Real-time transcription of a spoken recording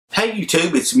Hey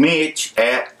YouTube, it's Mitch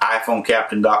at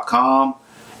iPhoneCaptain.com,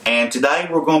 and today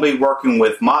we're going to be working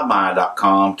with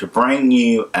ModMy.com to bring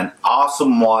you an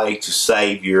awesome way to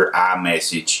save your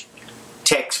iMessage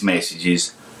text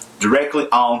messages directly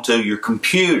onto your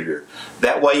computer.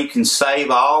 That way you can save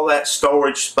all that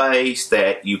storage space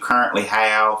that you currently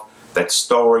have that's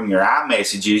storing your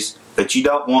iMessages that you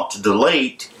don't want to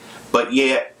delete, but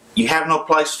yet you have no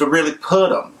place to really put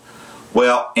them.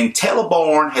 Well,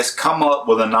 IntelliBorn has come up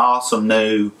with an awesome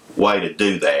new way to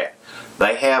do that.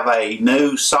 They have a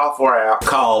new software out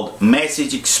called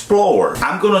Message Explorer.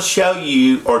 I'm going to show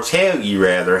you, or tell you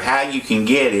rather, how you can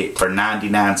get it for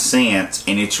 99 cents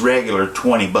and it's regular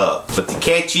 20 bucks. But the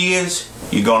catch is,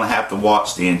 you're going to have to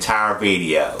watch the entire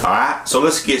video. Alright, so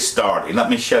let's get started. Let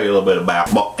me show you a little bit about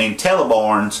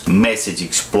IntelliBorn's Message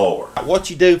Explorer. What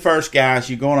you do first, guys,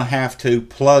 you're going to have to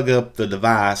plug up the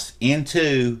device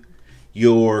into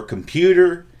your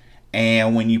computer,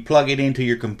 and when you plug it into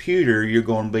your computer, you're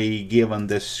going to be given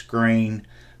this screen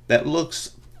that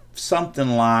looks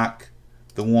something like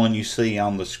the one you see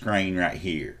on the screen right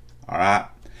here. Alright,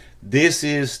 this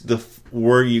is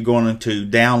where you're going to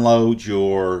download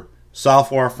your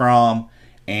software from,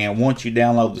 and once you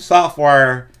download the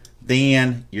software,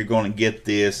 then you're going to get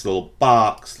this little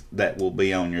box that will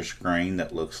be on your screen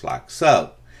that looks like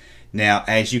so. Now,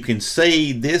 as you can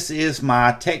see, this is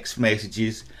my text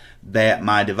messages that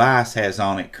my device has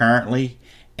on it currently,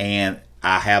 and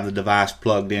I have the device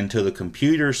plugged into the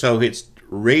computer, so it's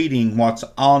reading what's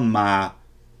on my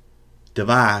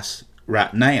device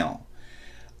right now.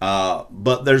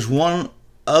 But there's one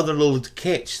other little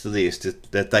catch to this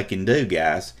that they can do,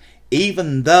 guys.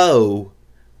 Even though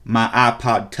my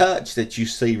iPod Touch that you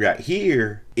see right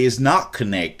here is not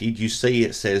connected, you see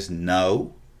it says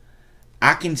no,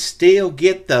 I can still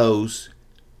get those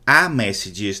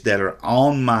iMessages that are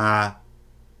on my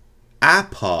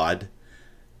iPod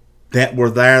that were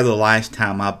there the last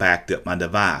time I backed up my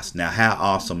device. Now, how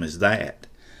awesome is that?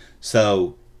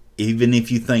 So, even if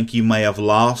you think you may have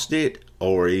lost it,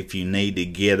 or if you need to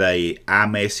get a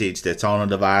iMessage that's on a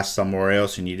device somewhere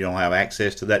else and you don't have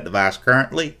access to that device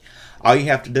currently, all you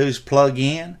have to do is plug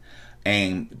in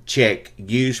and check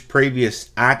Use Previous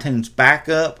iTunes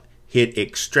Backup, hit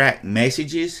Extract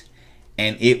Messages,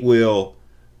 and it will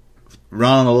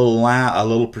run a little line, a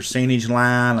little percentage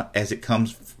line as it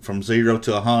comes from 0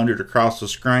 to 100 across the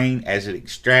screen as it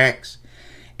extracts.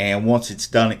 And once it's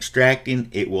done extracting,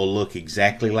 it will look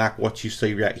exactly like what you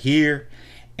see right here,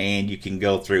 and you can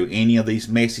go through any of these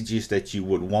messages that you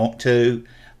would want to.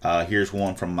 Here's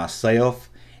one from myself,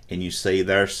 and you see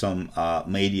there's some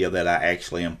media that I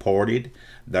actually imported.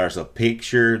 There's a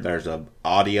picture, there's an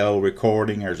audio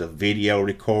recording, there's a video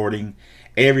recording.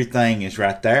 Everything is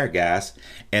right there, guys.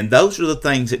 And those are the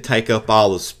things that take up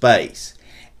all the space.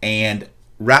 And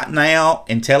right now,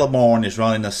 IntelliBorn is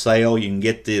running a sale. You can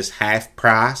get this half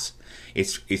price.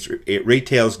 It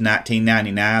retails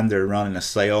 $19.99. They're running a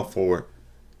sale for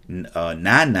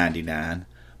 $9.99.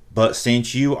 But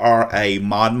since you are a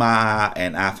ModMy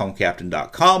and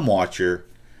iPhoneCaptain.com watcher,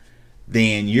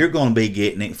 then you're going to be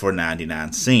getting it for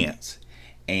 99 cents.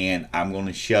 And I'm going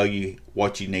to show you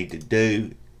what you need to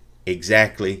do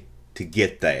exactly to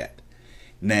get that.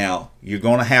 Now, you're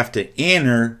going to have to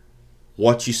enter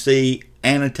what you see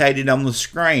annotated on the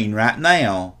screen right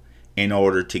now in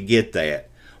order to get that.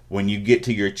 When you get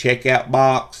to your checkout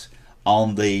box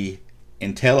on the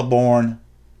IntelliBorn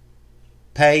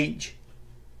page,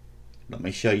 let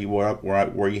me show you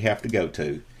where you have to go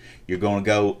to. You're going to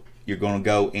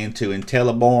go into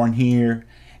IntelliBorn here,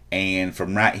 and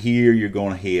from right here you're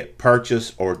going to hit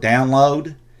Purchase or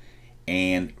Download,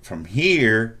 and from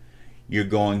here you're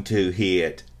going to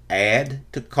hit Add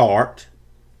to Cart,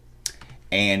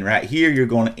 and right here you're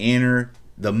going to enter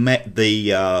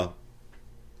the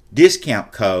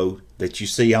discount code that you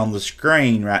see on the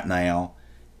screen right now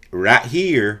right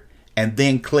here, and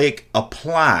then click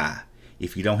Apply.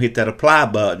 If you don't hit that apply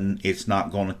button, it's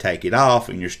not going to take it off,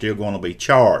 and you're still going to be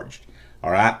charged.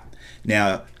 Alright?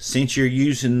 Now, since you're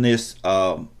using this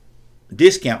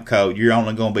discount code, you're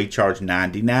only going to be charged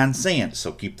 99 cents.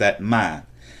 So keep that in mind.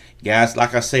 Guys,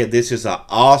 like I said, this is an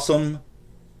awesome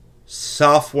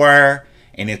software,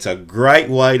 and it's a great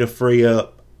way to free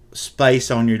up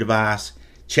space on your device.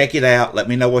 Check it out. Let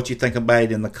me know what you think about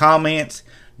it in the comments.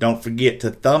 Don't forget to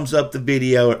thumbs up the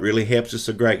video. It really helps us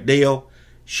a great deal.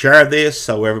 Share this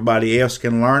so everybody else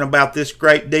can learn about this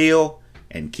great deal,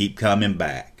 and keep coming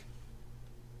back.